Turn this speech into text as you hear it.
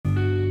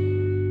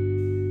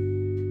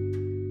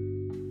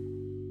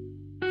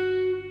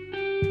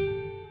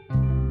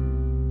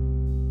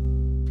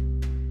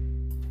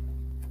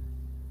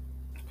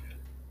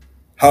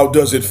How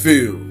does it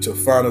feel to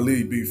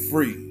finally be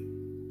free?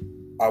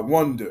 I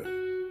wonder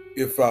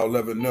if I'll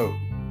ever know.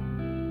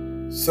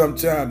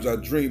 Sometimes I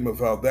dream of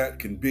how that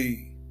can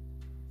be,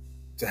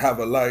 to have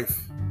a life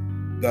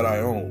that I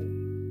own.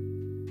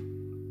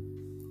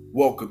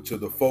 Welcome to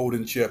the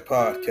Folding Chair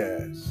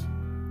Podcast,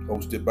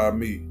 hosted by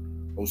me,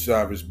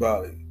 Osiris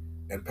Bali,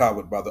 and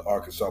powered by the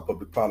Arkansas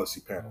Public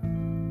Policy Panel.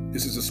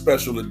 This is a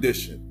special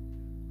edition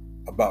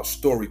about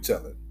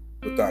storytelling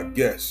with our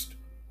guest,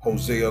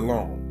 Hosea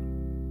Long.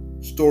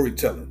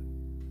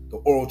 Storytelling, the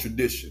oral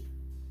tradition.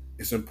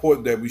 It's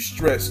important that we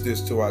stress this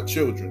to our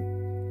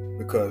children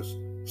because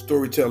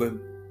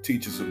storytelling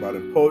teaches about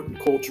important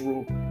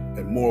cultural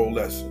and moral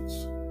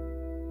lessons.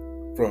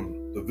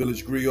 From the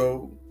village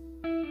griot,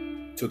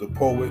 to the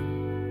poet,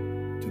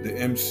 to the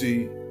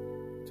MC,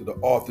 to the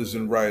authors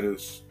and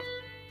writers,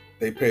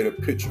 they paint a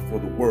picture for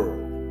the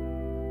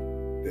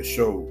world that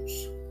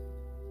shows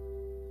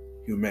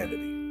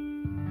humanity.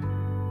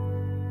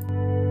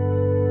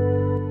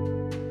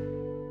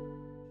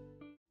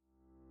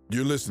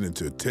 You're listening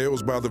to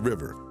Tales by the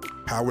River,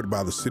 powered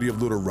by the City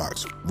of Little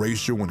Rock's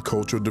Racial and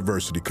Cultural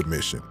Diversity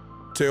Commission.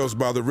 Tales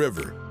by the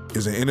River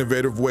is an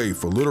innovative way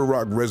for Little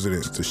Rock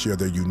residents to share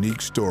their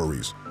unique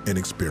stories and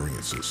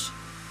experiences.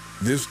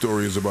 This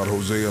story is about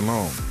Hosea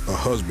Long, a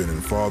husband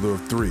and father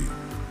of three,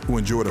 who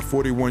enjoyed a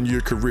 41-year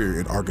career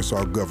in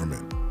Arkansas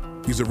government.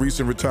 He's a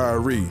recent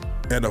retiree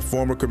and a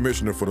former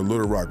commissioner for the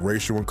Little Rock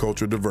Racial and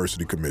Cultural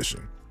Diversity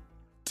Commission.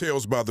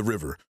 Tales by the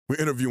River, we're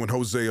interviewing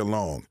Hosea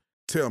Long.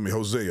 Tell me,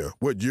 Hosea,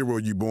 what year were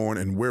you born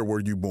and where were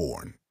you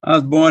born? I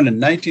was born in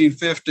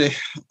 1950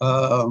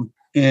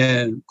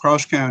 in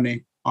Cross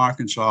County,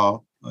 Arkansas.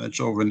 It's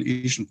over in the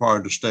eastern part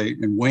of the state,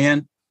 in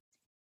Wynne,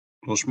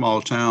 a little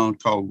small town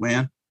called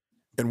Wynne.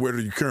 And where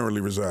do you currently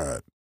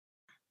reside?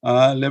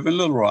 I live in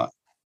Little Rock.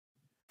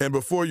 And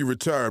before you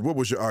retired, what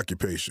was your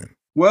occupation?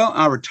 Well,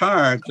 I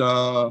retired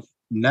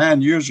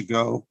 9 years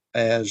ago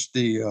as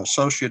the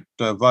associate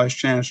vice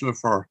chancellor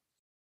for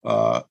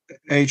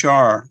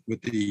HR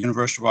with the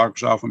University of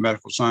Arkansas for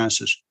Medical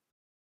Sciences.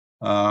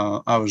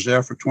 I was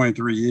there for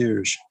 23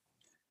 years.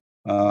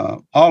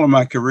 All of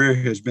my career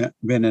has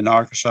been in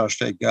Arkansas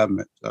state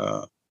government.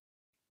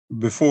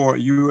 Before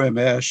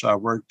UMS, I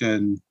worked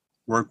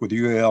with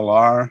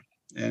ULR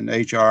and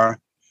HR.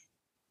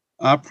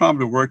 I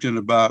probably worked in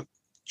about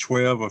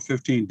 12 or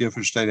 15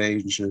 different state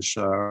agencies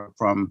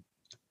from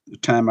the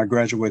time I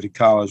graduated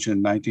college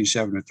in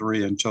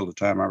 1973 until the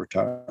time I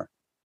retired.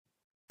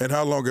 And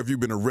how long have you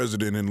been a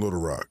resident in Little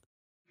Rock?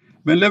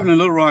 Been living in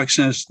Little Rock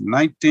since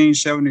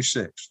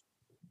 1976.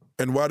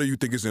 And why do you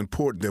think it's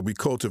important that we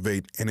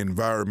cultivate an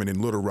environment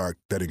in Little Rock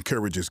that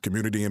encourages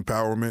community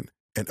empowerment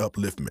and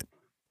upliftment?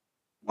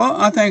 Well,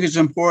 I think it's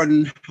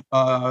important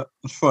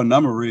for a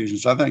number of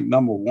reasons. I think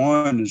number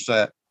one is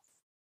that,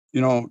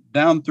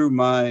 down through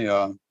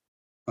my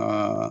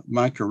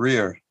my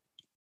career,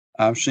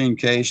 I've seen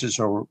cases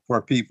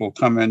where people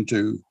come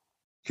into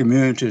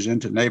communities,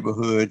 into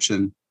neighborhoods,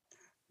 and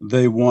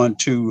they want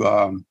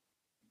to,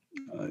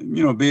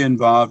 be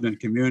involved in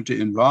community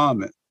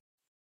involvement.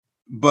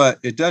 But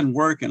it doesn't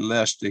work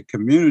unless the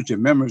community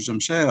members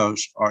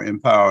themselves are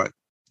empowered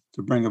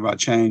to bring about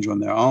change on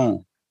their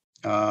own.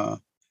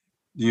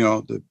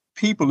 The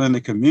people in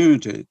the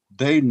community,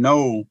 they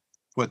know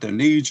what their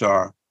needs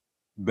are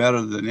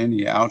better than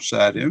any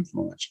outside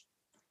influence.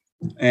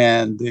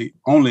 And the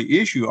only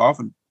issue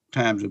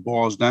oftentimes it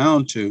boils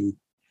down to,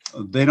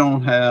 they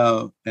don't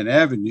have an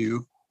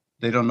avenue.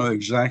 They don't know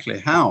exactly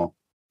how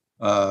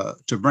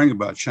to bring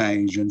about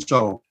change. And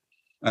so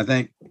I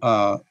think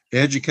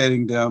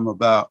educating them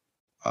about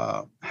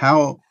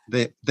how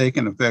they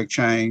can affect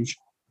change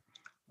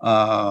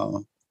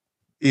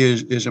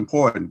is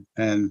important.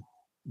 And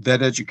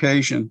that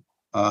education,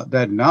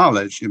 that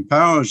knowledge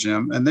empowers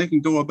them, and they can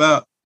go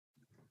about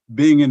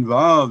being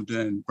involved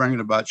in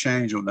bringing about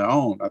change on their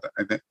own.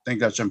 I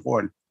think that's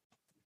important.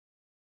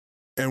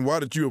 And why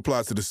did you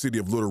apply to the City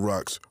of Little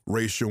Rock's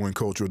Racial and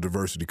Cultural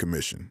Diversity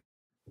Commission?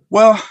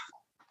 Well,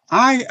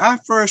 I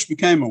first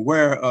became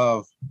aware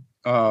of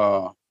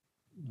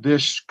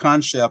this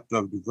concept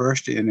of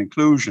diversity and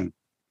inclusion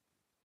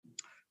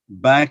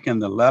back in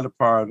the latter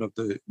part of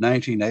the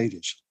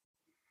 1980s.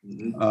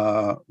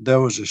 Mm-hmm. There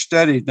was a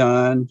study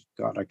done.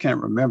 God, I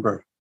can't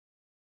remember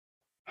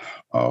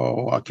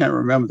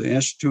the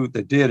institute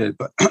that did it,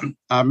 but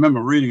I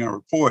remember reading a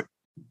report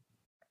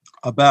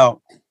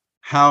about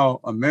how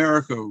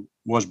America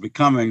was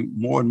becoming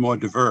more and more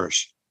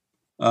diverse.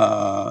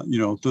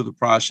 Through the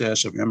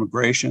process of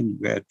immigration,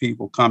 we had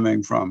people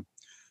coming from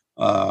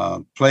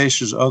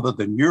places other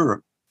than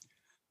Europe,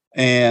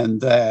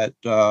 and that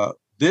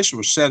this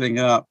was setting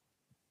up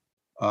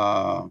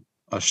a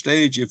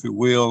stage, if you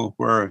will,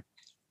 where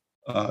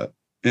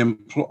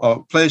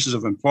places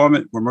of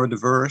employment were more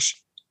diverse,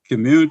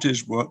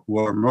 communities were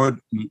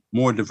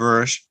more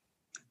diverse,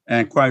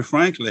 and quite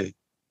frankly,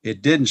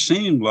 it didn't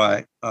seem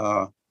like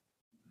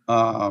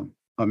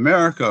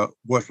America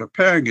was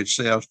preparing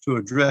itself to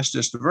address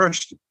this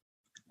diversity.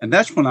 And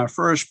that's when I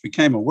first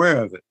became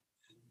aware of it.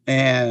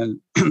 And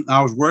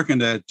I was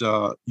working at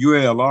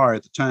UALR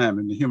at the time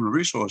in the Human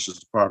Resources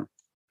Department.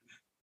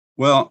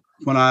 Well,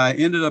 when I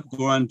ended up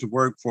going to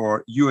work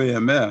for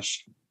UAMS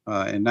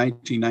in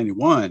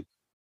 1991,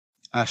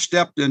 I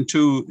stepped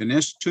into an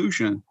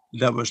institution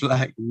that was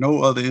like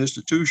no other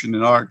institution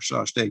in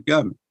Arkansas state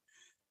government.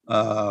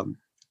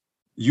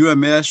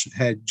 UMS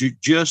had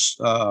just,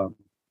 during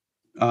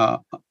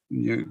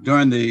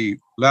the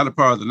latter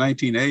part of the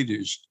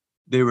 1980s,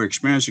 they were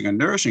experiencing a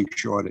nursing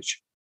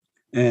shortage.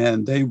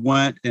 And they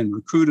went and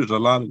recruited a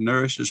lot of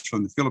nurses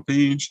from the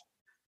Philippines.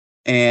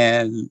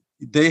 And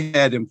they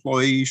had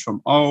employees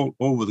from all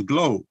over the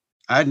globe.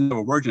 I'd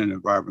never worked in an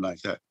environment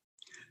like that.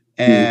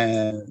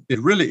 And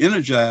it really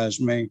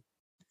energized me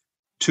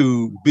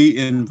to be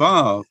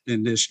involved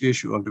in this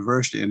issue of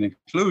diversity and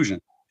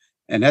inclusion.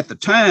 And at the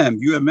time,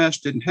 UMS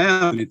didn't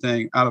have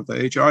anything out of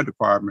the HR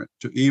department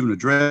to even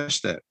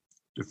address that,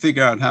 to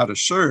figure out how to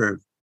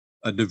serve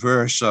a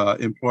diverse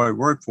employee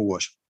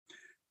workforce.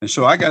 And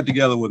so I got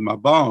together with my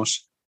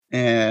boss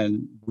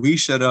and we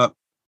set up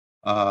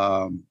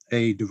a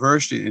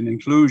diversity and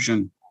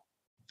inclusion,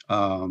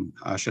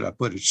 how should I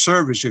put it,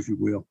 service, if you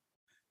will.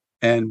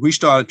 And we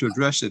started to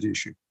address that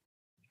issue.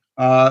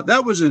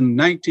 That was in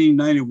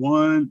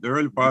 1991, the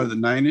early part of the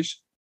 90s.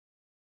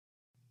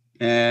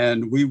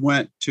 And we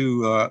went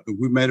to,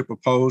 we made a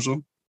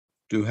proposal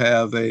to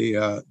have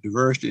a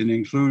diversity and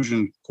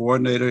inclusion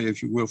coordinator,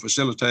 if you will,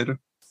 facilitator.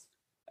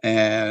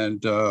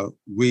 And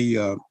we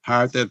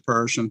hired that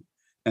person.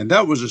 And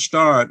that was the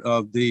start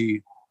of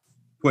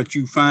what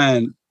you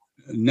find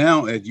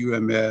now at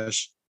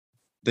UMS.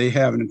 They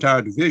have an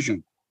entire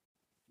division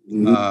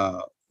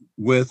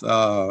with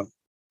a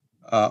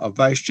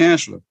vice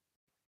chancellor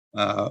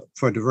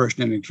for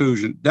diversity and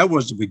inclusion. That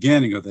was the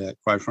beginning of that,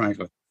 quite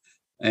frankly.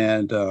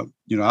 And,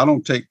 I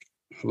don't take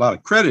a lot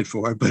of credit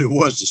for it, but it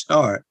was the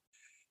start.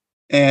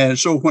 And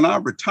so when I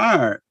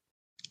retired,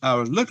 I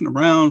was looking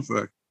around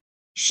for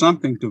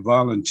something to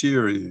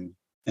volunteer in.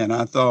 And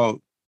I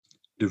thought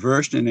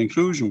diversity and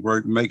inclusion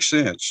work makes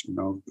sense,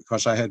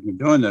 because I had been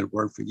doing that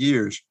work for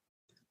years.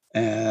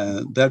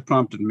 And that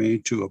prompted me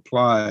to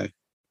apply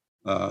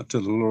to the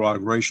Little Rock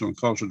Racial and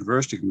Cultural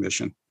Diversity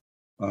Commission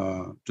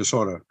to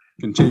sort of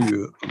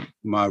continue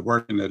my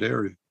work in that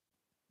area.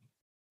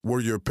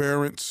 Were your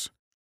parents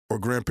or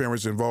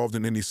grandparents involved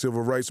in any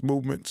civil rights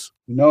movements?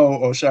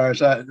 No,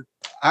 Osiris.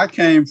 I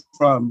came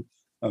from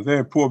a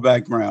very poor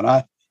background.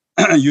 I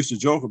used to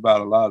joke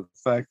about a lot of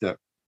the fact that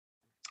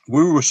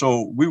we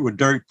were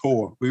dirt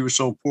poor. We were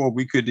so poor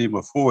we couldn't even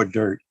afford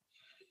dirt.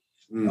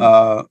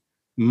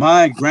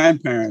 My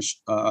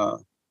grandparents,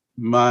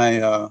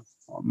 my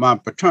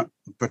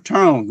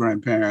paternal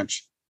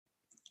grandparents,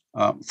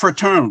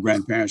 fraternal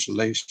grandparents at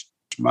least.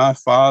 My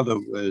father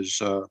was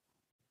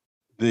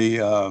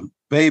the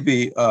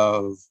baby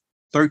of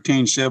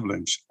 13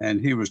 siblings, and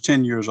he was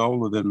 10 years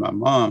older than my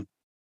mom.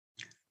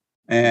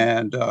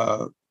 And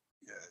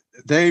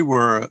they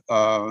were,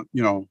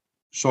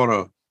 sort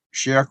of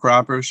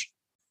sharecroppers.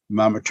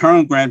 My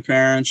maternal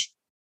grandparents,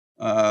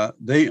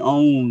 they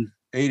owned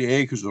 80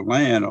 acres of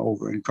land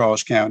over in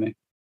Cross County.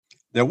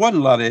 There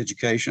wasn't a lot of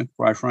education,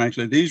 quite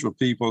frankly. These were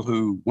people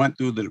who went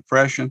through the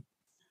Depression,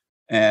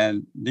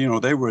 and,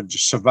 they were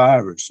just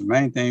survivors. The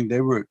main thing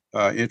they were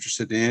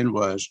interested in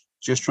was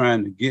just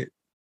trying to get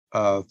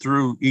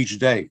through each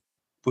day,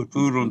 put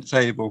food on the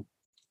table,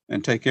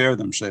 and take care of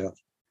themselves.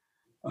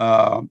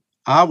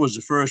 I was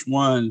the first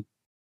one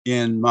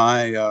in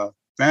my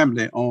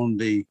family on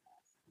to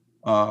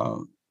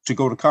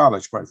go to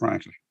college, quite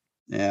frankly.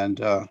 And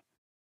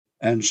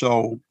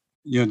so,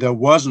 there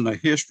wasn't a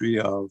history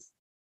of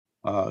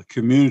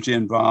community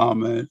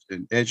involvement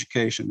and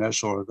education, that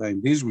sort of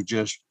thing. These were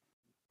just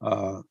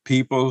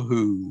people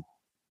who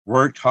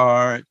worked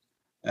hard.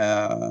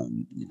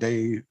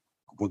 They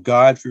were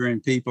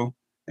God-fearing people,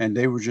 and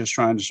they were just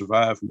trying to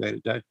survive from day to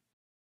day.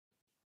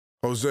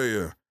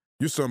 Hosea,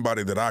 you're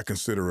somebody that I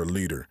consider a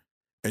leader,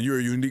 and you're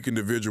a unique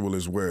individual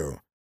as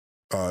well.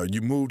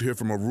 You moved here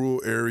from a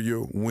rural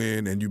area,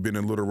 Wynne, and you've been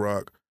in Little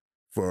Rock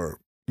for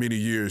many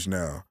years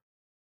now.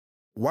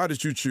 Why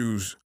did you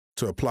choose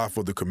to apply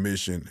for the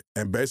commission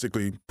and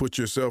basically put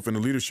yourself in a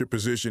leadership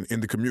position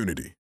in the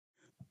community?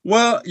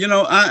 Well,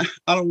 I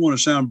don't want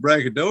to sound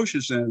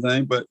braggadocious or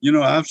anything, but,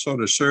 I've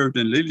sort of served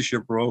in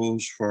leadership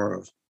roles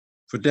for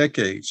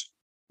decades.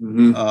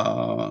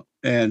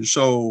 And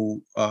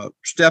so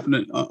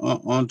stepping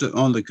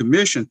on the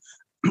commission,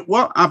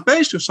 well, I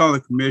basically saw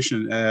the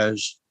commission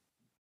as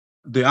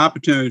the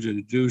opportunity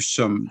to do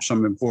some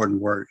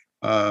important work,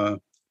 to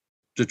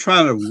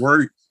try to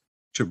work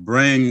to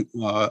bring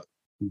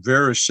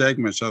various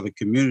segments of the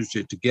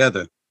community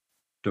together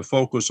to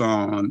focus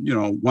on,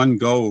 one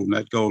goal, and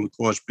that goal, of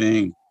course,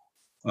 being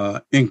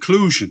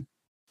inclusion.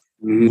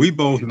 We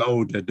both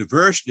know that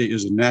diversity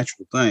is a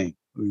natural thing.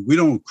 We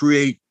don't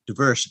create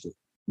diversity.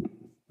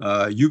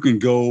 You can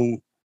go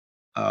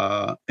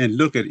and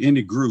look at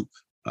any group,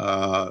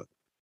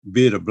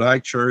 be it a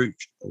Black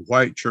church, a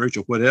white church,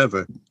 or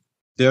whatever.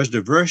 There's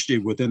diversity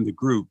within the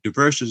group.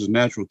 Diversity is a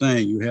natural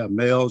thing. You have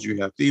males, you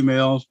have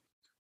females,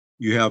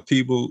 You have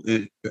people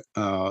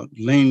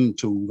lean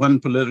to one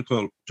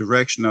political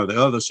direction or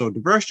the other. So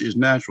diversity is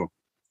natural.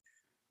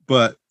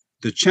 But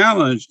the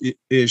challenge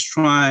is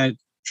trying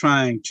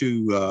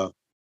to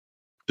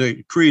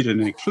create an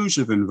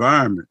inclusive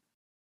environment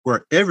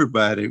where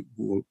everybody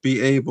will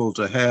be able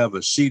to have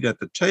a seat at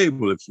the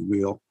table, if you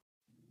will,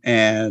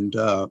 and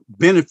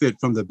benefit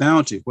from the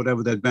bounty,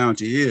 whatever that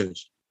bounty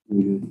is.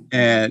 Mm-hmm.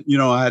 And, you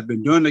know, I had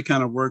been doing the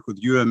kind of work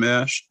with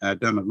UMS. I'd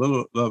done a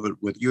little of it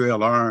with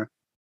ULR.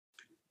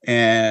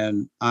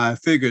 And I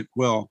figured,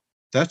 well,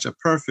 that's a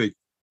perfect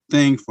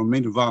thing for me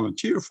to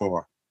volunteer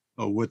for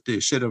with the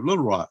city of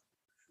Little Rock.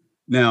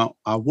 Now,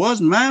 I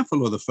was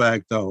mindful of the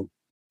fact, though,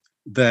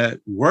 that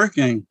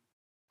working,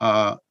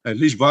 at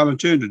least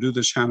volunteering to do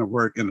this kind of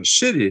work in a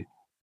city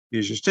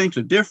is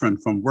distinctly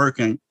different from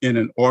working in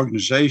an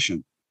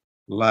organization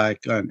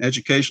like an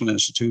educational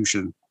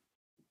institution,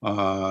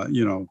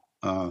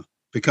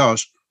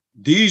 because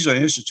these are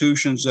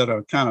institutions that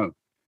are kind of,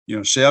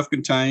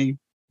 self-contained.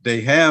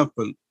 They have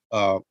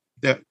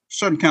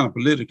certain kind of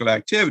political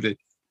activity,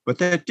 but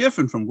they're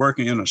different from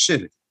working in a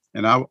city.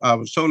 And I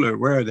was totally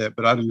aware of that,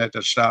 but I didn't let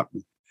that stop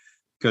me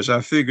because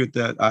I figured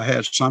that I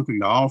had something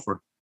to offer.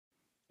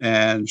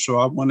 And so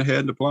I went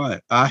ahead and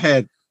applied. I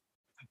had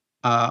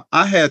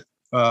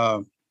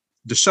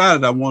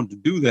decided I wanted to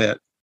do that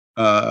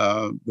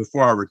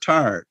before I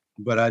retired,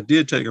 but I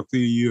did take a few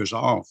years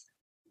off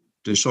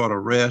to sort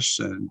of rest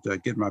and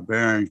get my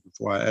bearings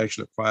before I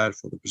actually applied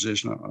for the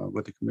position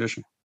with the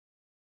commission.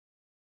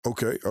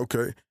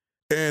 Okay.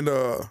 And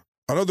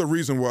another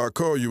reason why I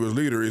call you a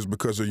leader is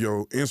because of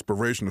your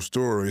inspirational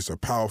story. It's a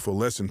powerful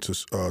lesson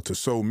to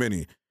so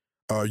many.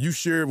 You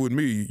shared with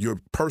me your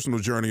personal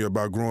journey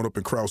about growing up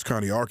in Crouse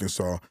County,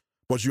 Arkansas,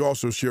 but you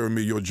also shared with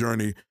me your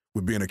journey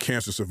with being a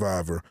cancer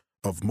survivor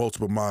of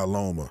multiple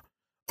myeloma.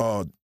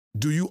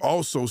 Do you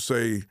also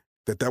say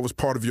that was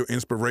part of your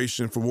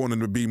inspiration for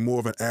wanting to be more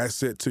of an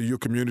asset to your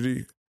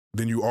community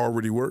than you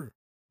already were?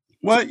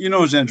 Well,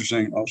 it's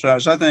interesting,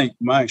 Osiris. I think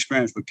my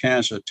experience with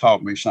cancer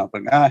taught me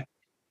something. I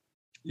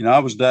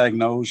was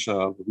diagnosed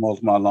with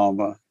multiple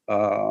myeloma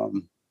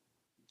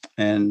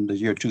in the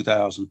year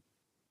 2000.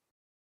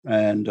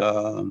 And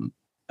I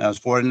was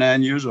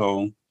 49 years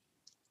old.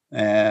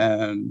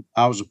 And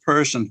I was a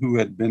person who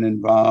had been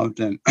involved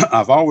in,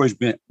 I've always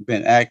been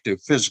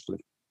active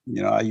physically.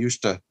 I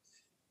used to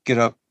get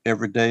up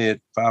every day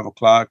at 5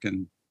 o'clock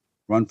and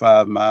run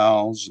 5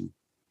 miles.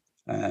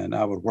 And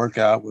I would work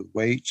out with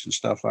weights and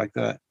stuff like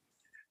that.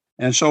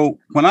 And so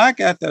when I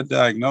got that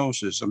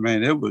diagnosis, I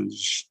mean, it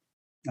was,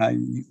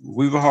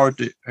 we've heard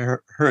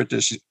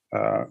this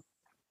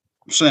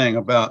saying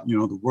about,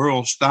 the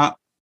world stopped.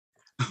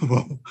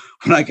 Well,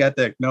 when I got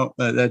that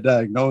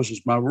diagnosis,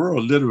 my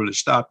world literally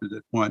stopped at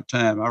that point in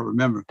time. I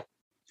remember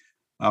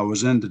I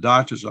was in the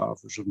doctor's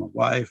office with my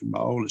wife and my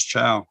oldest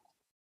child.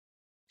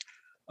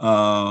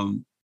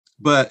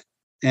 But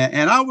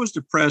I was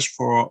depressed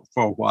for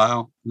a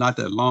while, not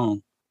that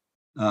long.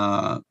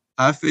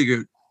 I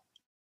figured,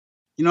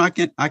 I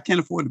can't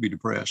afford to be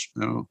depressed.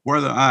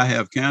 Whether I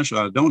have cancer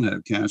or I don't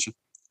have cancer,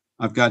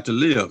 I've got to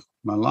live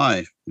my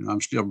life.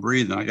 I'm still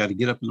breathing. I got to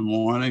get up in the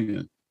morning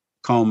and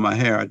comb my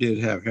hair. I did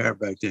have hair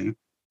back then.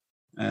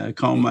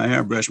 Comb my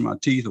hair, brush my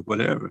teeth, or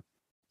whatever.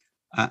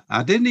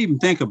 I didn't even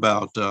think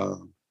about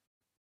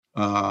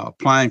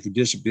applying for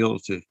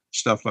disability,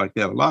 stuff like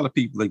that. A lot of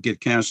people that get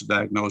cancer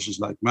diagnoses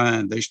like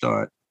mine, they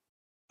start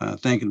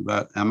thinking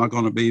about, am I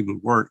going to be able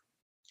to work?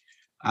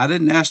 I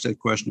didn't ask that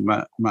question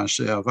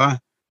myself. I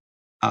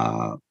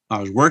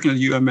was working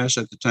at UMS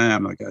at the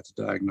time I got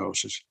the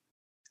diagnosis.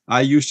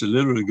 I used to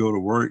literally go to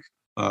work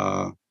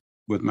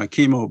with my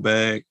chemo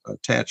bag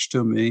attached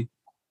to me.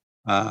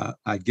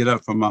 I'd get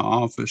up from my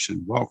office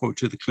and walk over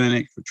to the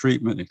clinic for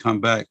treatment and come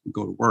back and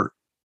go to work.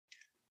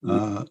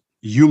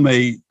 You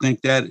may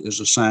think that is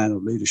a sign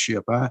of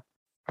leadership.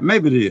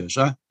 Maybe it is.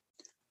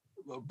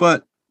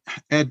 But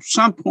at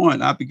some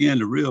point, I began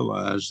to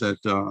realize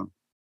that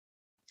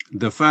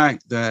the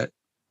fact that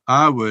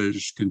I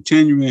was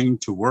continuing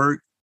to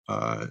work,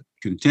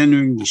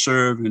 continuing to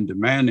serve in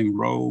demanding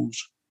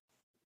roles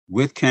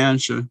with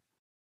cancer,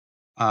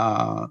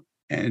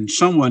 and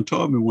someone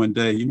told me one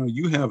day,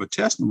 you have a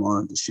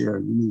testimony to share.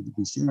 You need to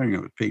be sharing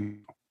it with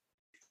people.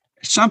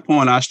 At some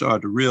point, I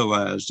started to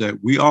realize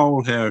that we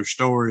all have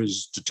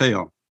stories to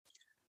tell.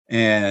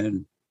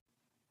 And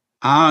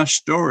our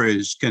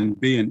stories can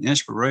be an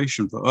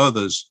inspiration for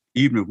others,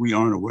 even if we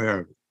aren't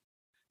aware of it.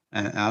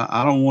 And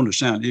I don't want to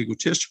sound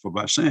egotistical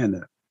by saying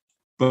that.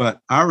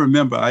 But I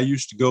remember I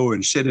used to go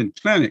and sit in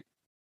clinic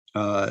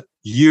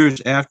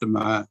years after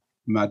my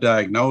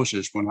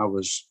diagnosis when I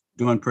was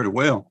doing pretty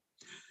well.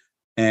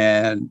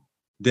 And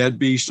there'd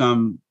be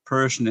some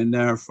person in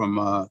there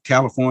from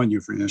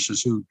California, for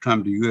instance, who'd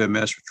come to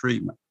UMS for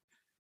treatment.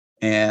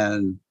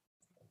 And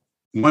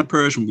one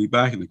person would be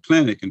back in the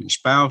clinic and his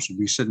spouse would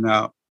be sitting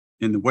out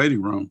in the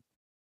waiting room.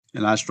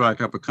 And I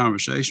strike up a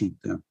conversation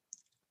with them.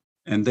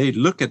 And they'd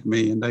look at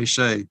me and they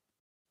say,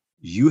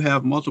 you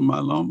have multiple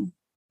myeloma?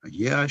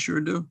 Yeah, I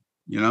sure do,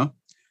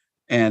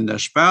 And the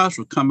spouse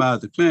would come out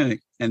of the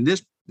clinic and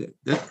this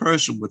that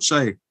person would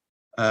say,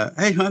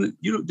 hey, honey,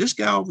 this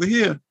guy over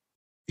here,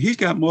 he's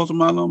got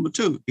multiple myeloma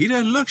too. He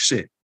doesn't look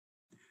sick.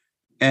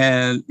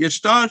 And it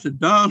started to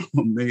dawn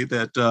on me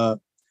that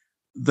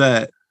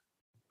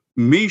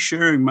me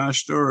sharing my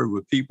story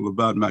with people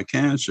about my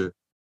cancer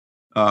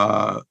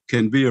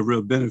can be a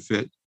real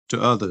benefit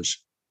to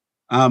others.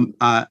 I'm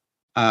an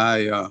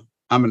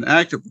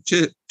active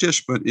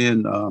participant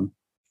in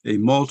a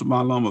multiple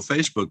myeloma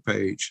Facebook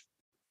page,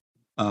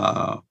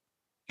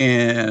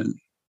 and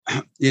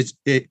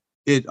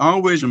it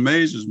always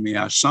amazes me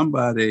how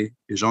somebody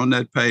is on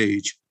that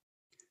page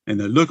and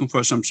they're looking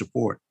for some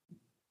support.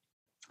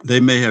 They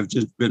may have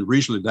just been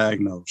recently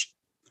diagnosed.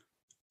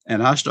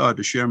 And I started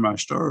to share my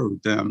story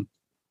with them,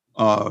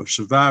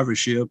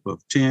 survivorship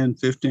of 10,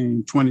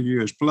 15, 20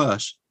 years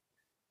plus.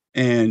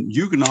 And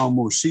you can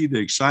almost see the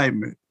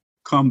excitement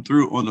come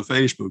through on the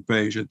Facebook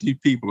page that these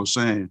people are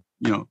saying,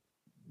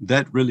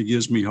 that really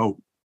gives me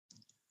hope.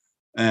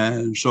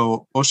 And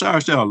so,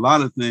 Osiris, there are a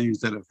lot of things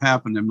that have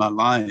happened in my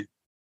life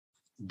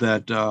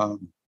that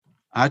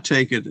I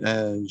take it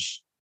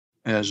as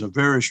a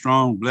very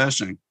strong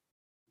blessing.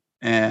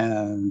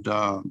 And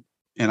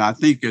I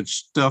think it's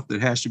stuff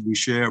that has to be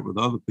shared with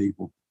other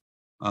people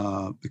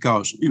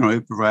because,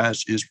 it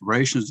provides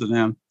inspirations to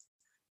them.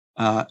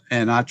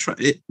 And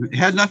it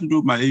has nothing to do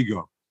with my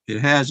ego. It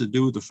has to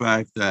do with the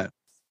fact that,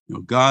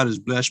 God has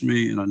blessed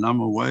me in a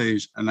number of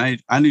ways, and I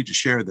need to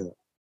share that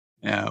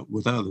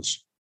with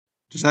others.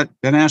 Does that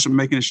answer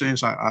make any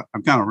sense?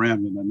 I'm kind of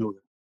rambling, I know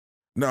that.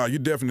 No, you're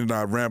definitely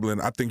not rambling.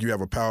 I think you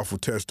have a powerful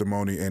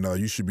testimony, and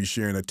you should be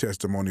sharing that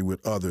testimony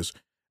with others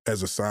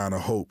as a sign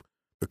of hope,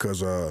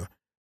 because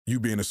you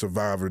being a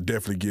survivor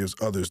definitely gives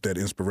others that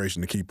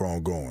inspiration to keep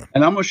on going.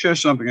 And I'm going to share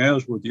something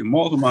else with you.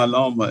 Multiple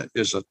myeloma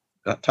is a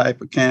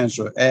type of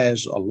cancer,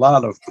 as a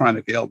lot of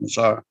chronic ailments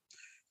are.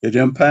 It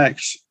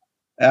impacts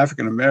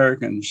African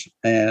Americans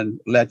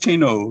and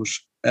Latinos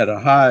at a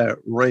higher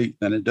rate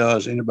than it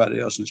does anybody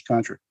else in this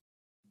country.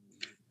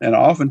 And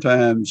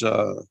oftentimes,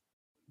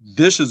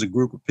 this is a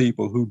group of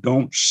people who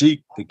don't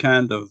seek the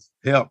kind of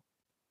help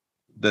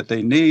that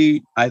they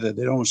need. Either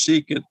they don't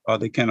seek it or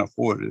they can't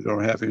afford it. They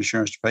don't have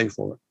insurance to pay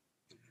for it.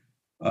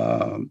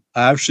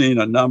 I've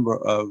seen a number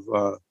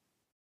of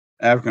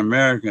African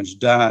Americans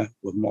die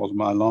with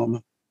multiple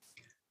myeloma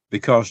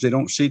because they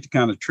don't seek the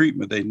kind of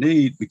treatment they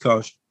need,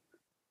 because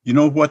you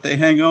know what they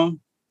hang on?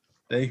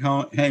 They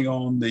hang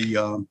on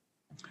the,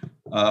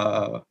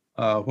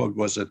 what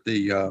was it?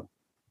 The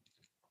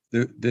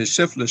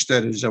syphilis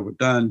studies that were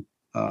done,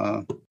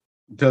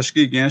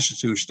 Tuskegee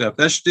Institute stuff,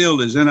 that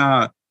still is in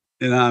our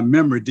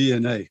memory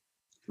DNA.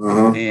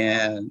 Uh-huh.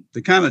 And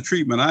the kind of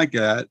treatment I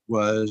got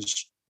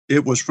was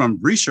from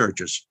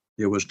researchers.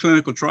 It was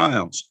clinical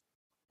trials.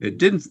 It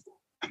didn't,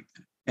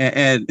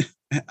 and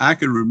I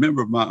can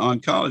remember my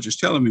oncologist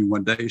telling me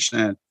one day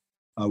saying,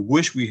 I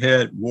wish we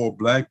had more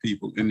Black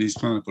people in these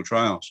clinical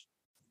trials,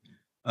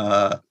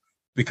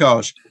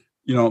 because,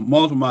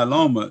 multiple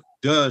myeloma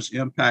does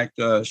impact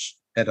us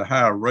at a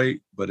higher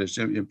rate, but it's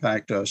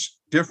impact us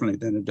differently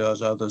than it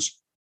does others.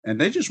 And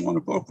they just want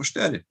to focus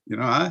steady.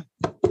 I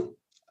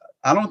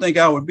don't think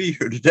I would be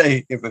here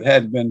today if it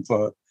hadn't been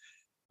for,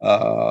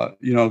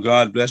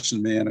 God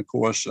blessing me. And of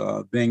course,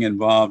 being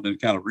involved in the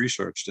kind of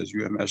research that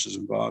UMS is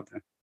involved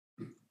in.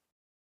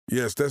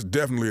 Yes, that's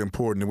definitely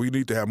important. And we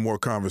need to have more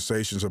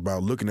conversations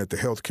about looking at the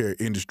healthcare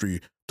industry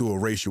through a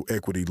racial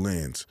equity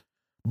lens.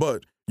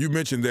 But you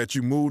mentioned that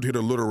you moved here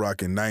to Little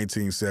Rock in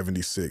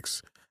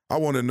 1976. I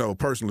want to know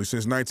personally,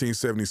 since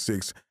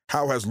 1976,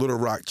 how has Little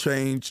Rock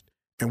changed,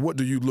 and what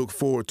do you look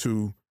forward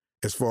to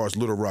as far as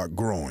Little Rock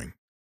growing?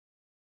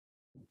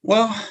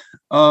 Well,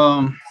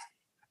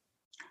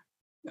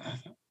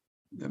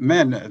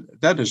 man,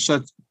 that is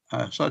such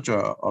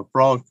a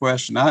broad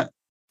question.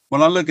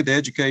 When I look at the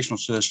educational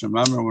system,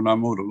 I remember when I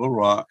moved to Little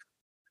Rock,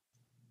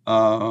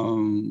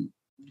 I'll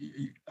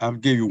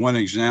give you one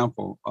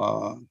example.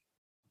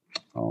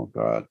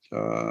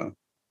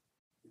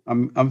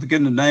 I'm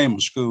forgetting the name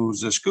of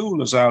schools. The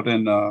school is out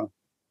in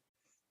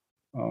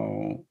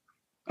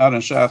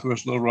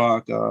Southwest Little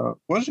Rock.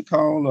 What's it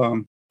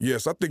called?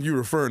 Yes, I think you're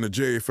referring to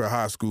JFL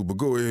High School, but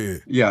go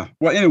ahead. Yeah.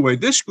 Well, anyway,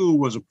 this school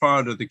was a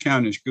part of the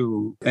county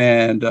school,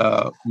 and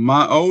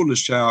my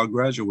oldest child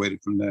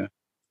graduated from there.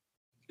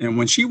 And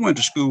when she went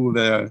to school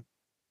there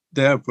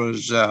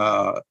was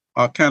a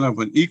kind of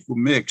an equal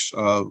mix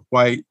of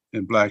white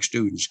and Black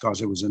students,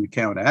 because it was in the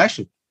county.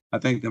 Actually, I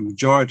think the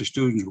majority of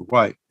students were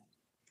white.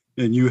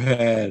 And you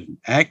had an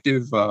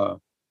active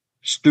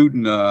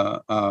student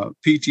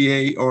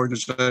PTA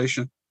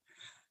organization.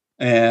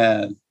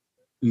 And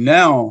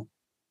now,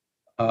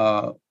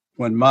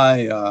 when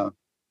I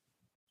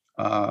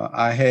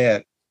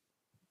had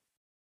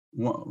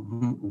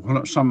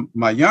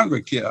my younger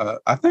kid,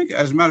 I think,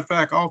 as a matter of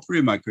fact, all three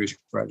of my kids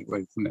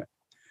graduated from that.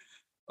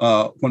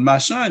 When my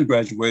son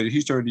graduated,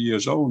 he's 30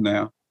 years old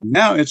now.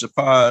 Now it's a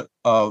part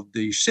of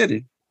the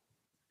city,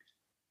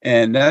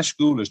 and that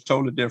school is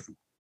totally different.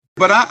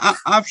 But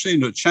I've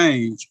seen a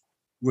change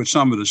with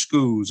some of the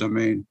schools. I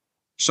mean,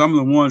 some of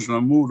the ones when I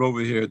moved over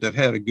here that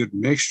had a good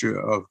mixture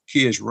of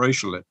kids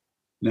racially,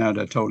 now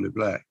they're totally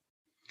Black.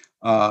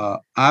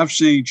 I've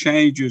seen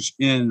changes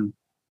in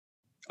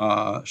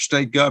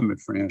state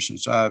government, for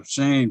instance. I've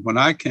seen when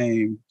I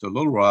came to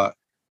Little Rock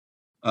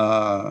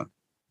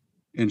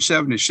in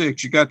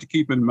 76, you got to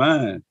keep in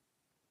mind,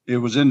 it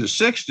was in the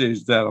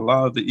 60s that a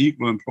lot of the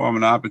equal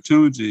employment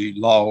opportunity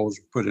laws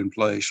were put in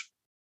place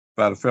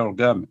by the federal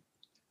government.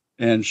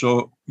 And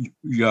so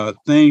you got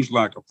things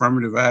like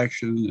affirmative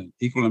action and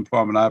equal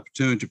employment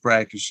opportunity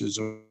practices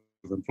of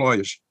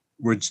employers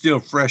were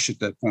still fresh at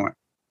that point.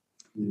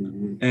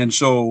 Mm-hmm. And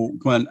so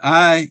when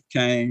I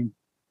came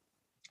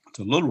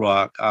to Little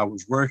Rock, I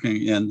was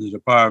working in the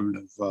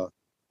Department of,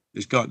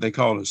 they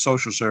called it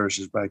Social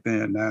Services back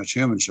then, now it's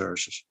Human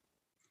Services.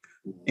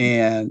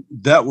 And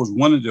that was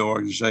one of the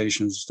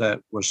organizations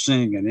that was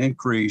seeing an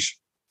increase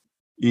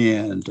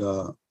in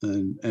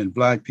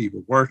Black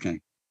people working.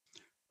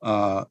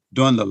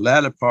 During the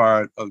latter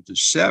part of the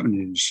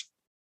 70s,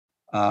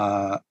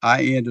 I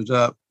ended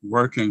up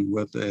working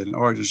with an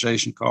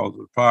organization called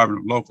the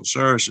Department of Local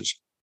Services.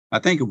 I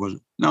think it was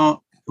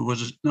the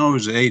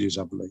 80s,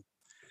 I believe.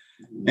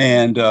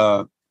 And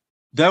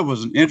that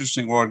was an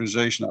interesting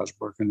organization I was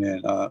working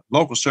in.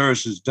 Local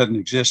Services doesn't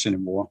exist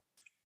anymore.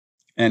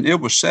 And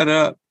it was set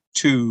up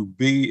to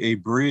be a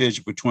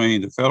bridge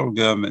between the federal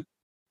government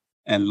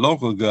and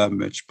local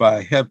governments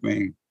by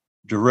helping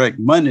direct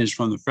monies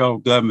from the federal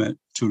government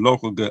to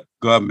local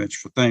governments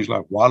for things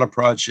like water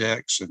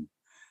projects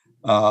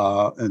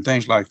and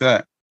things like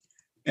that.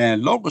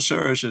 And Local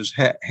Services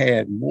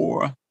had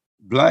more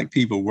Black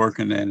people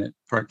working in it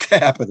per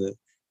capita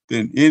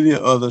than any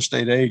other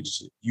state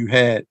agency. You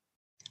had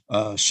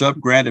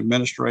sub-grant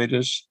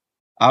administrators.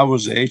 I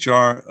was the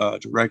HR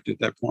director at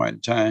that point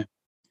in time.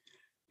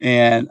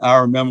 And I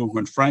remember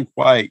when Frank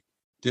White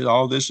did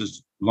all this,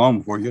 is long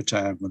before your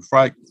time, when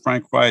Frank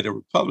White, a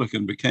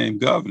Republican, became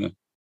governor,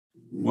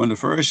 one of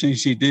the first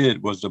things he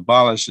did was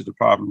abolish the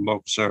Department of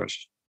Local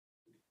Services.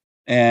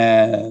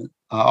 And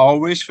I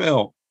always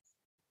felt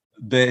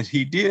that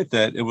he did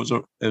that.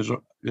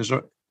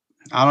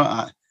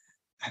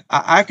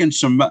 I can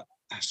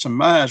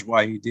surmise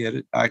why he did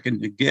it. I can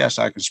guess,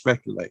 I can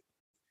speculate.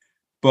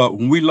 But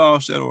when we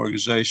lost that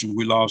organization,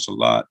 we lost a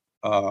lot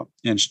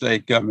in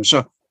state government.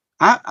 So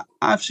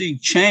I've seen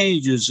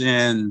changes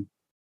in,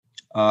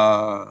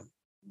 I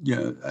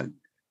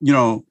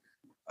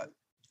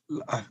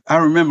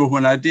remember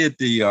when I did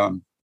the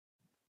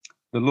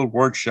little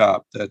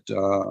workshop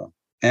that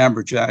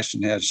Amber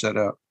Jackson had set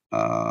up.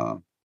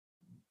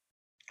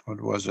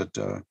 What was it?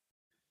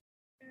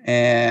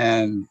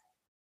 And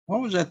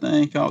what was that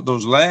thing called?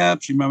 Those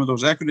labs? You remember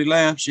those equity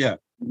labs? Yeah.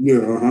 Yeah.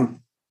 Uh-huh.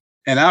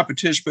 And I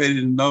participated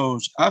in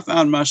those. I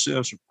found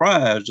myself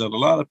surprised that a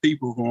lot of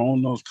people who were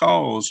on those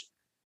calls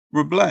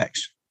were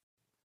Blacks.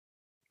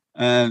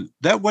 And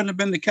that wouldn't have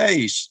been the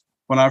case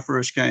when I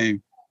first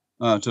came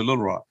to Little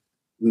Rock.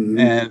 Mm-hmm.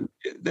 And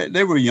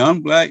they were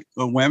young Black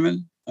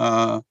women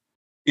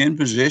in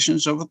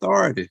positions of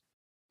authority,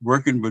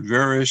 working with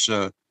various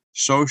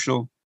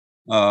social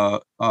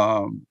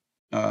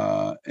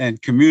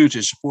and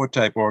community support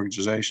type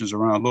organizations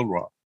around Little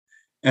Rock.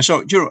 And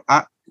so,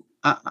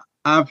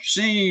 I've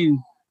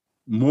seen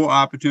more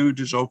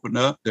opportunities open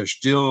up. There's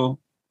still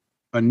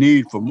a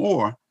need for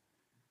more,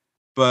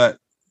 but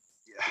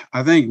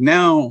I think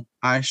now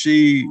I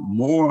see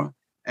more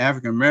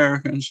African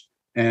Americans,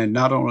 and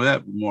not only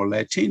that, but more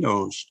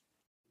Latinos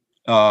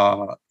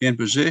in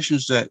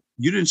positions that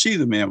you didn't see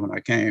them in when I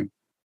came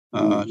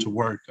to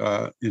work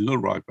in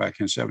Little Rock back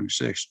in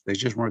 76. They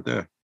just weren't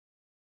there.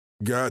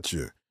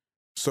 Gotcha.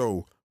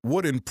 So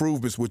what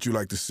improvements would you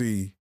like to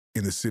see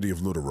in the city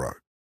of Little Rock?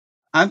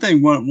 I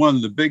think one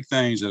of the big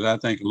things that I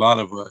think a lot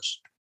of us,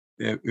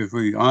 if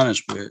we're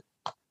honest with,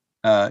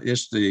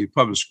 is the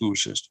public school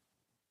system.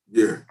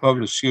 Yeah.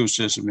 Public school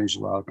system needs a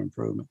lot of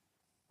improvement.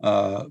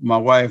 My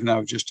wife and I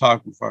were just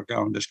talking before I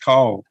got on this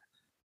call,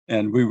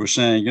 and we were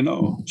saying,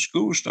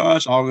 school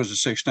starts August the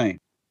 16th.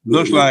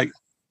 Looks like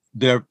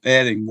they're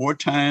adding more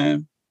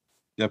time.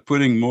 They're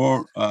putting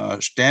more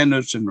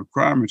standards and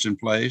requirements in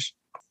place.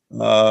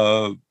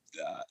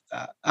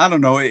 I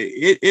don't know.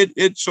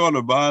 It sort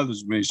of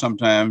bothers me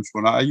sometimes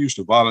when I used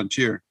to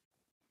volunteer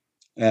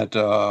at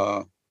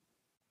an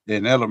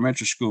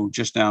elementary school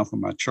just down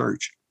from my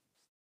church.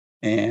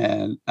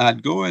 And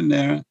I'd go in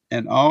there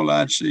and all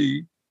I'd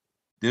see,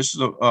 this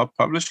is a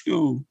public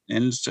school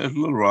in the state of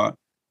Little Rock.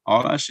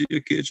 All I see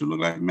are kids who look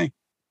like me.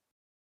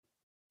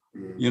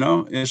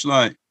 It's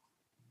like,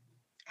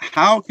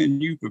 how can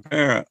you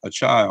prepare a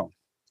child,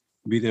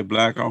 be they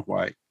Black or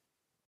white,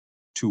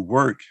 to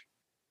work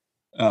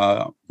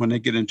when they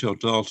get into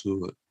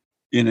adulthood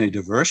in a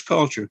diverse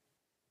culture,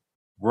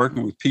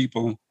 working with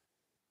people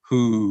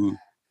who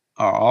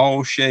are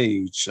all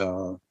shades,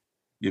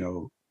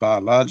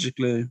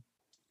 biologically,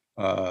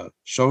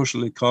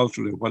 socially,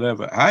 culturally,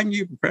 whatever. How can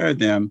you prepare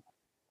them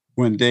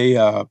when they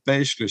are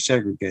basically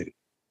segregated?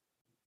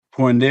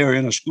 When they're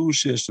in a school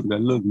system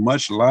that looked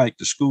much like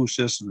the school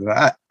system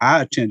that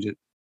I attended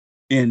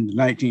in the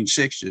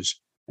 1960s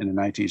and the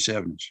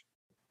 1970s.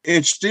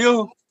 It's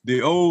still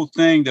the old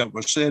thing that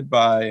was said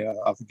by,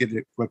 I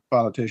forget what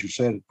politician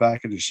said it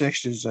back in the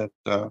 60s that,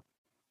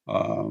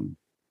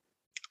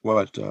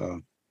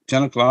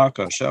 10 o'clock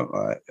or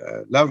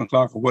 11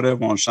 o'clock or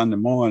whatever on Sunday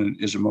morning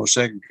is the most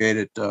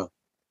segregated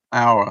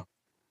hour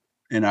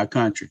in our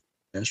country.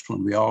 That's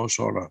when we all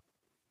sort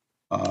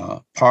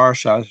of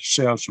parse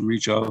ourselves from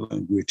each other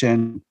and we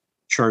attend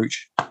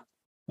church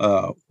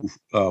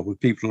with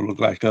people who look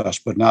like us,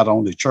 but not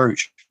only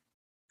church.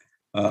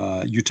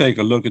 You take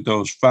a look at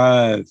those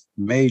 5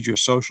 major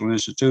social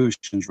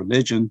institutions,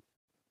 religion,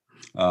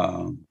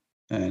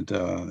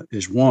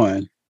 is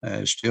one,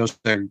 still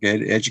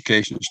segregated.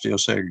 Education is still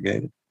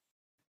segregated.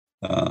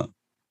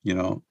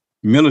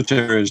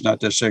 Military is not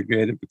that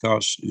segregated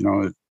because,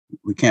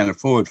 we can't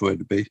afford for it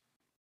to be.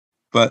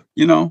 But,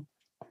 no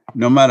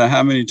matter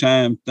how many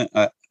times,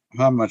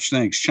 how much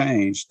things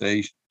change,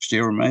 they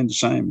still remain the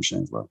same,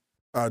 essentially.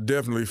 I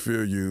definitely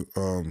feel you.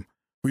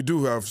 We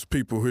do have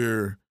people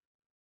here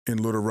in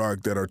Little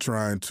Rock that are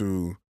trying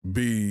to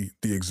be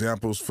the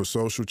examples for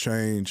social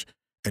change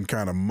and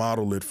kind of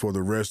model it for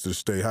the rest of the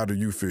state. How do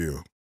you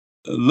feel?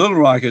 Little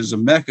Rock is a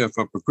mecca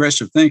for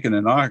progressive thinking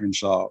in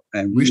Arkansas,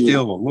 and we're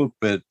still a little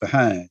bit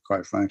behind,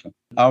 quite frankly.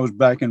 I was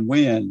back in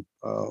Wynne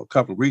a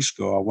couple of weeks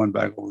ago. I went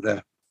back over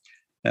there,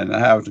 and I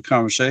had a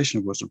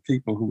conversation with some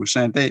people who were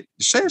saying, they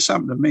said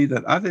something to me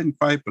that I didn't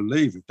quite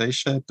believe it. They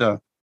said,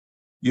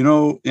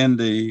 in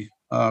the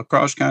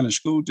Cross County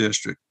School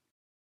District,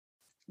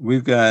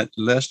 we've got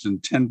less than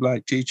 10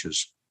 Black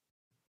teachers.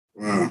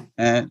 Wow.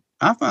 And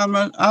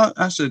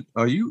I said,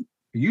 are you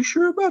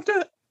sure about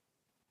that?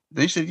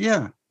 They said,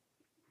 yeah.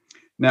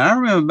 Now, I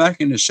remember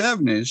back in the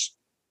 70s,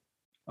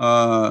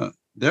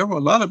 there were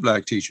a lot of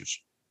Black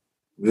teachers.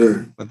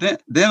 Yeah. But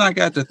then I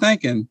got to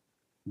thinking,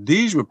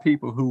 these were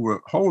people who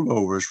were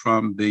holdovers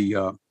from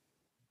the,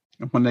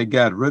 when they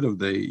got rid of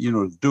the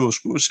dual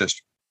school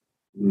system.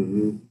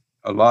 Mm-hmm.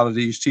 A lot of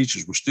these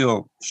teachers were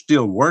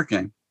still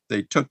working.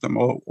 They took them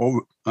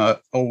over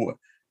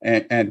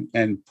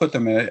and put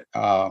them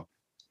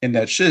in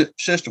that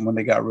system when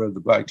they got rid of the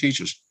Black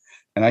teachers.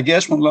 And I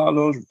guess when a lot of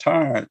those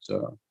retired,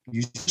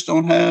 you just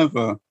don't have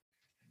a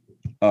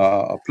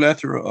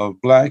plethora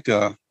of Black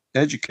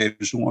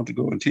educators who want to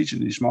go and teach in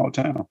these small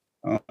towns.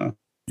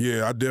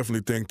 Yeah, I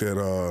definitely think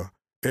that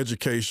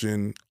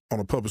education on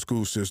a public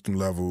school system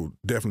level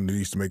definitely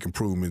needs to make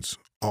improvements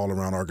all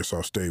around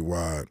Arkansas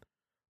statewide.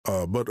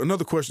 But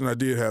another question I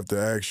did have to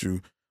ask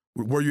you,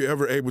 were you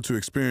ever able to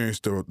experience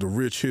the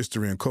rich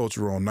history and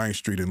culture on 9th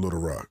Street in Little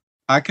Rock?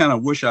 I kind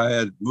of wish I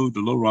had moved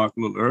to Little Rock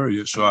a little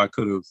earlier so I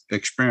could have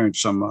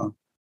experienced some of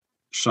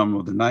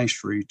the 9th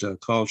Street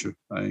culture.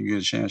 I didn't get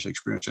a chance to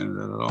experience any of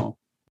that at all.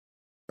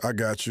 I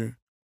got you.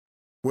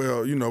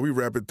 Well, we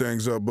wrapping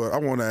things up, but I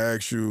want to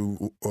ask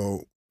you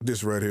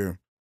this right here.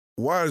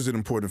 Why is it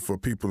important for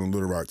people in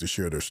Little Rock to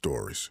share their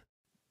stories?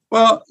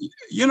 Well,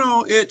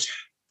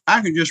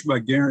 I can just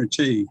about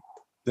guarantee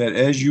that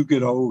as you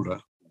get older,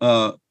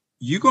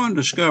 you're going to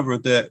discover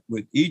that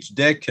with each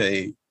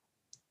decade,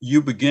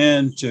 you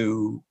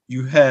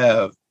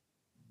have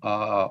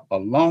a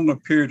longer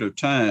period of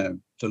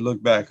time to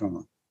look back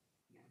on.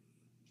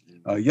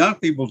 Young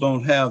people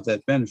don't have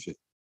that benefit.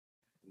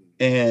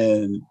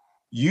 And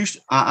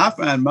I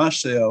find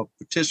myself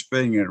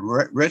participating in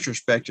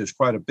retrospectives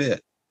quite a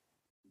bit.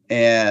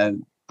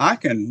 And I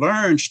can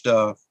learn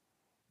stuff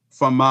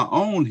from my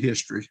own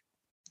history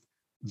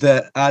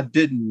that I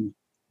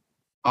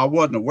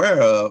wasn't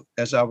aware of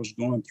as I was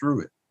going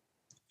through it.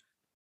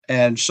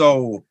 And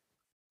so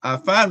I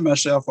find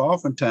myself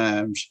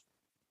oftentimes,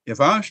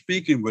 if I'm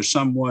speaking with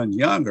someone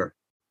younger,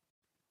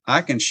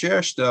 I can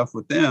share stuff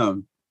with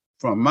them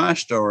from my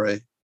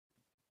story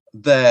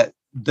that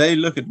they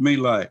look at me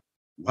like,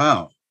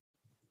 wow,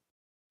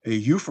 are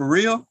you for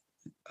real?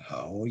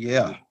 Oh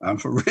yeah, I'm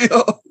for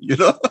real,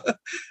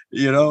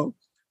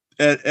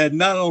 and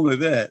not only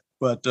that,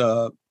 but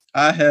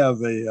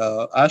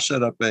I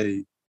set up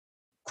a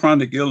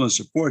chronic illness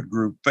support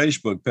group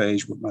Facebook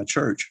page with my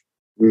church.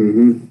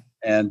 Mm-hmm.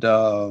 And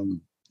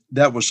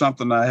that was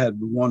something I had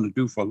wanted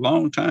to do for a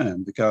long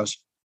time because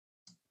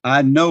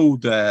I know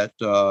that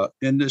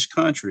in this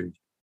country,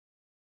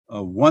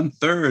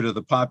 1/3 of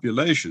the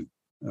population,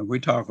 and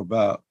we talk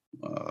about,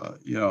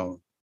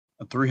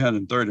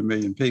 330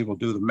 million people,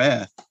 do the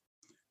math,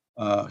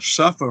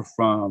 suffer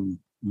from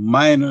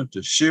minor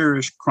to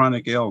serious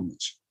chronic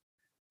ailments.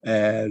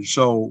 And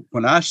so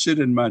when I sit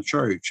in my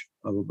church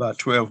of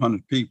about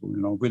 1,200 people,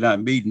 we're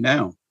not meeting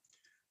now,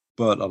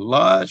 but a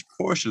large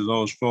portion of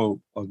those folk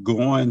are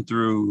going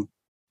through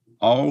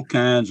all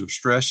kinds of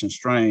stress and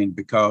strain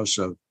because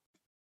of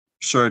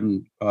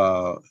certain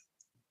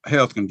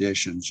health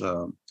conditions,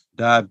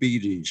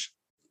 diabetes,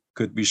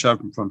 could be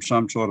suffering from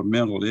some sort of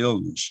mental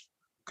illness,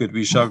 could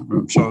be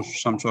suffering from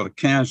some sort of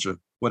cancer,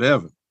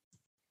 whatever.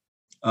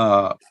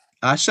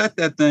 I set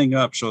that thing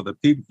up so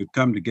that people could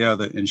come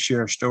together and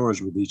share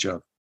stories with each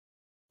other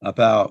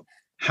about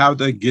how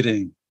they're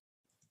getting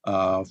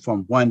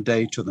from one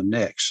day to the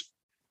next.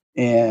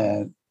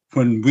 And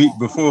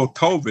before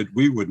COVID,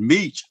 we would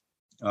meet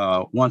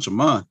once a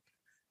month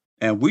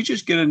And we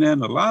just get in there,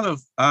 and a lot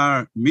of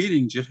our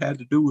meetings just had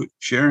to do with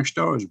sharing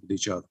stories with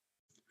each other.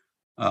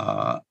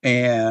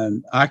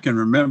 And I can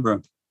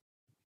remember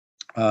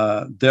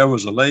there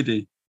was a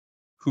lady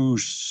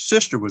whose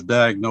sister was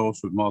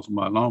diagnosed with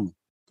multiple myeloma.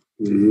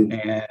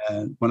 Mm-hmm.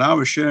 And when I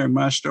was sharing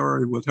my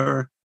story with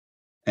her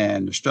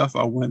and the stuff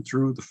I went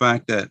through, the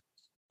fact that,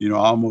 I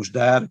almost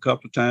died a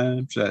couple of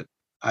times, that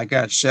I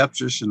got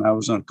sepsis and I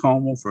was in a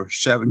coma for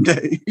 7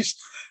 days.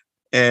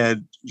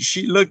 And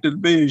she looked at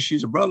me and she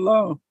said, "Brother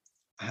Long,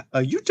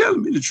 are you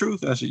telling me the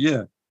truth?" I said,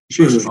 "Yeah."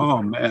 She said,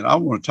 "Oh man, I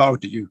want to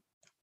talk to you."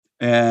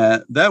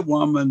 And that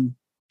woman,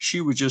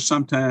 she would just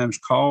sometimes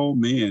call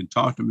me and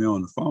talk to me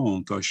on the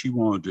phone because she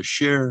wanted to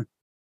share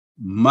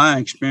my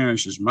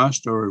experiences, my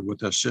story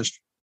with her sister.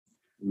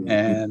 Mm-hmm.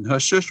 And her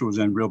sister was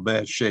in real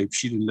bad shape.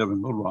 She didn't live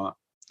in Little Rock.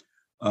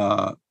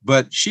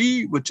 But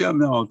she would tell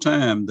me all the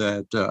time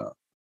that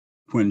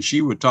when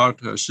she would talk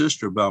to her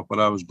sister about what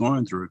I was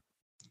going through,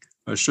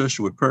 her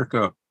sister would perk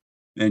up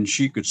and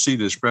she could see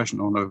the expression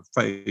on her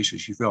face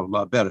and she felt a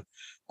lot better.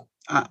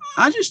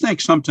 I just think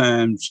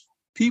sometimes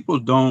people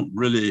don't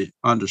really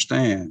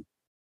understand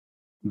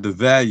the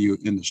value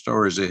in the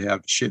stories they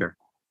have to share.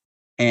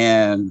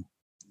 And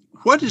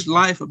what is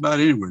life about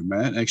anyway,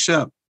 man,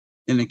 except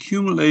an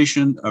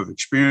accumulation of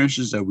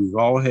experiences that we've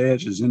all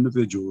had as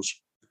individuals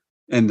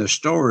and the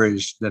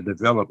stories that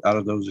develop out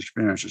of those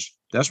experiences.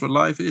 That's what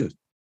life is.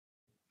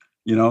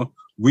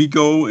 We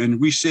go and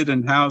we sit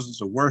in houses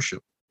of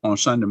worship on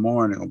Sunday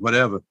morning or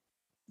whatever.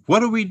 What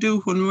do we do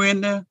when we're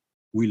in there?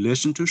 We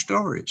listen to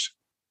stories.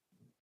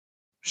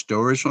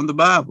 Stories from the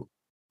Bible.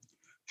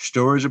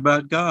 Stories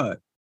about God.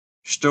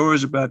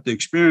 Stories about the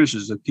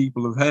experiences that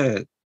people have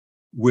had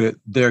with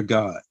their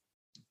God.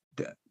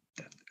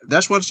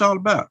 That's what it's all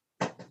about.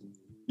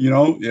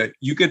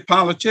 You get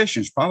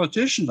politicians.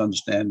 Politicians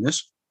understand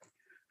this.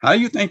 How do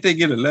you think they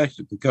get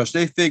elected? Because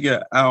they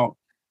figure out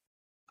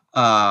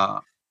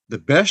the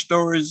best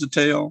stories to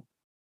tell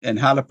and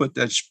how to put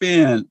that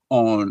spin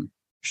on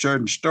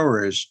certain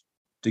stories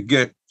to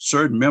get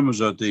certain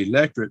members of the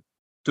electorate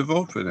to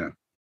vote for them.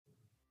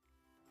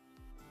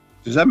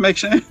 Does that make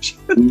sense?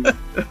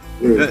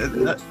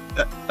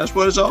 That's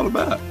what it's all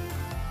about.